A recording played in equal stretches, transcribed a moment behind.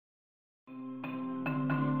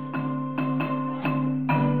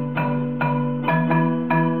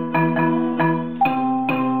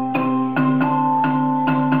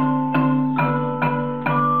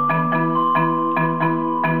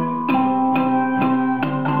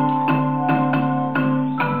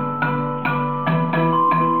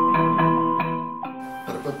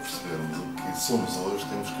somos hoje,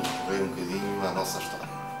 temos que recorrer um bocadinho à nossa história.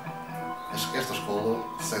 Esta escola,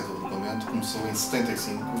 sede do agrupamento, começou em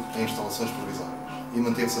 75 em instalações provisórias e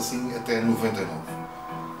manteve-se assim até 99.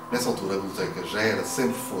 Nessa altura a biblioteca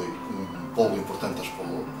sempre foi um polo importante da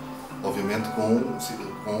escola, obviamente com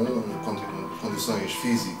condições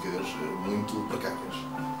físicas muito precárias.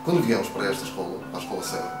 Quando viemos para esta escola, para a escola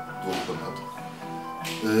sede do agrupamento,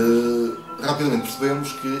 rapidamente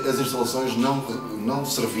percebemos que as instalações não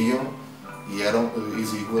serviam e eram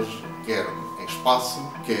exíguas, quer em espaço,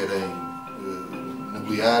 quer em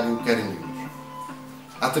mobiliário, quer em livros.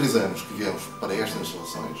 Há 3 anos que viemos para estas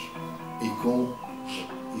instalações e com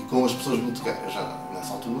as pessoas bibliotecárias já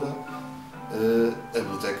nessa altura, a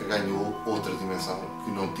biblioteca ganhou outra dimensão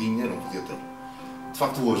que não tinha, não podia ter. De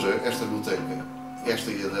facto, hoje, esta biblioteca,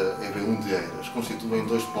 esta e a da RBE de Eiras, constituem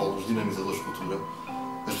 2 polos dinamizadores de cultura.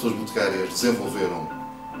 As pessoas bibliotecárias desenvolveram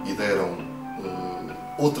e deram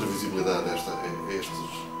outra visibilidade a estas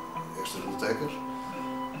bibliotecas,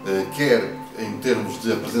 quer em termos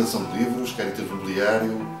de apresentação de livros, quer em termos de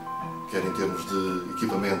mobiliário, quer em termos de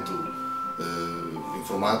equipamento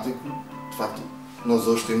informático. De facto, nós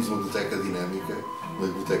hoje temos uma biblioteca dinâmica, uma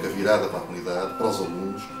biblioteca virada para a comunidade, para os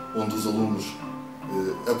alunos, onde os alunos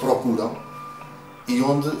a procuram e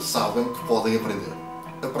onde sabem que podem aprender.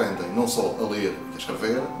 Aprendem não só a ler e a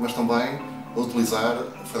escrever, mas também a utilizar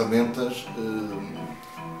ferramentas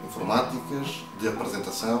informáticas de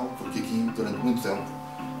apresentação, porque aqui, durante muito tempo,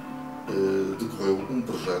 decorreu um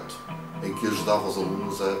projeto em que ajudava os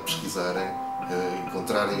alunos a pesquisarem, a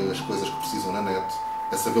encontrarem as coisas que precisam na net,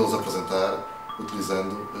 a sabê-las apresentar,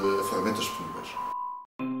 utilizando ferramentas disponíveis.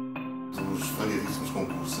 Dos variadíssimos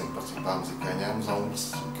concursos em que participámos e que ganhámos, há um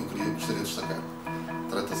que eu gostaria de destacar.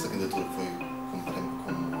 Trata-se da candidatura que foi como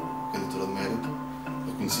candidatura de mérito,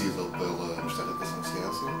 reconhecida pelo Ministério da Educação e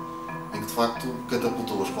Ciência, em que de facto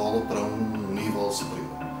catapultou a escola para um nível superior.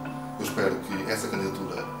 Eu espero que essa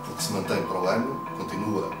candidatura, porque se mantém para o ano,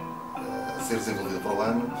 continua a ser desenvolvida para o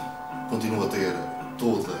ano, continua a ter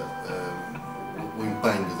todo o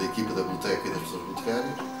empenho da equipa da biblioteca e das pessoas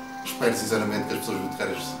bibliotecárias. Espero sinceramente que as pessoas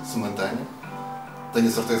bibliotecárias se mantenham. Tenho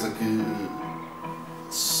a certeza que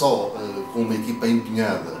só com uma equipa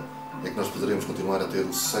empenhada é que nós poderemos continuar a ter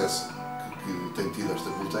o sucesso que tem tido esta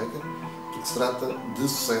biblioteca, porque se trata de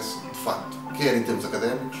sucesso de facto, quer em termos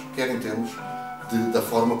académicos, quer em termos da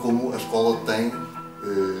forma como a escola tem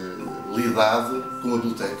lidado com a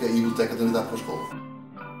biblioteca e a biblioteca tem lidado com a escola.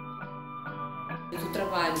 O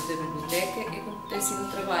trabalho da biblioteca tem sido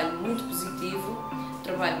um trabalho muito positivo, um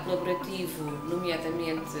trabalho colaborativo,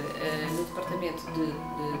 nomeadamente no departamento de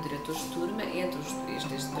diretores de turma, entre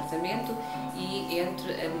este departamento e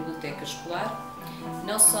entre a biblioteca escolar,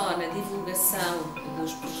 não só na divulgação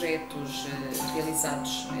dos projetos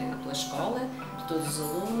realizados pela escola, de todos os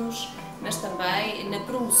alunos, mas também na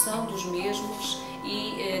promoção dos mesmos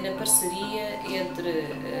e na parceria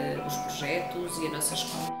entre os projetos e a nossa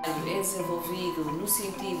escola. É desenvolvido no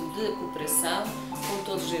sentido de cooperação com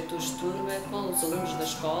todos os diretores de turma, com os alunos da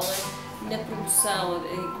escola, na promoção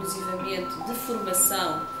inclusivamente de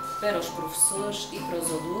formação para os professores e para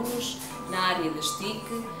os alunos na área das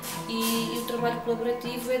TIC, e o trabalho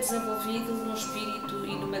colaborativo é desenvolvido num espírito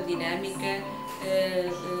e numa dinâmica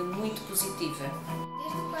muito positiva.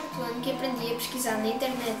 Desde o 4º ano que aprendi a pesquisar na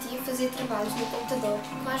internet e a fazer trabalhos no computador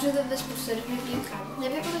com a ajuda das professoras bibliotecárias. Na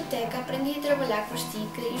biblioteca aprendi a trabalhar com as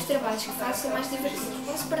TIC e os trabalhos que faço são mais divertidos.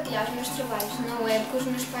 Posso partilhar os meus trabalhos na web com os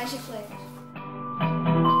meus pais e colegas.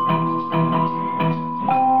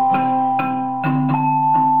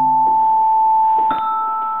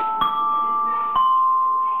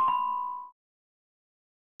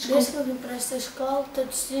 Desde que eu vim para esta escola,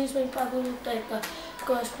 todos os dias venho para a biblioteca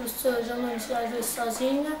com os professores, alunos, às vezes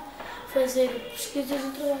sozinha, fazer pesquisas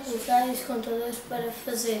e trabalhos. Usar os computadores para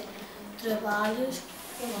fazer trabalhos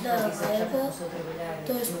da web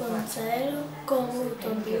 2.0, como o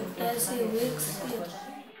Tom Biblioteca e o Wix e outros.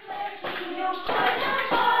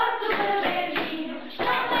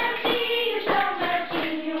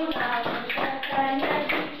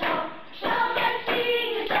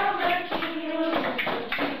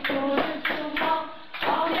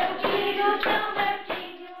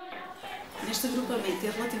 Neste agrupamento e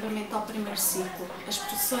relativamente ao primeiro ciclo, as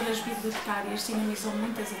professoras bibliotecárias dinamizam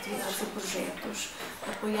muitas atividades e projetos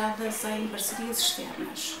apoiadas em parcerias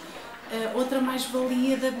externas. Outra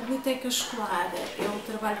mais-valia da biblioteca escolar é o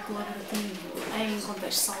trabalho colaborativo em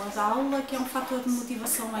contexto de sala de aula, que é um fator de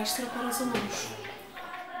motivação extra para os alunos.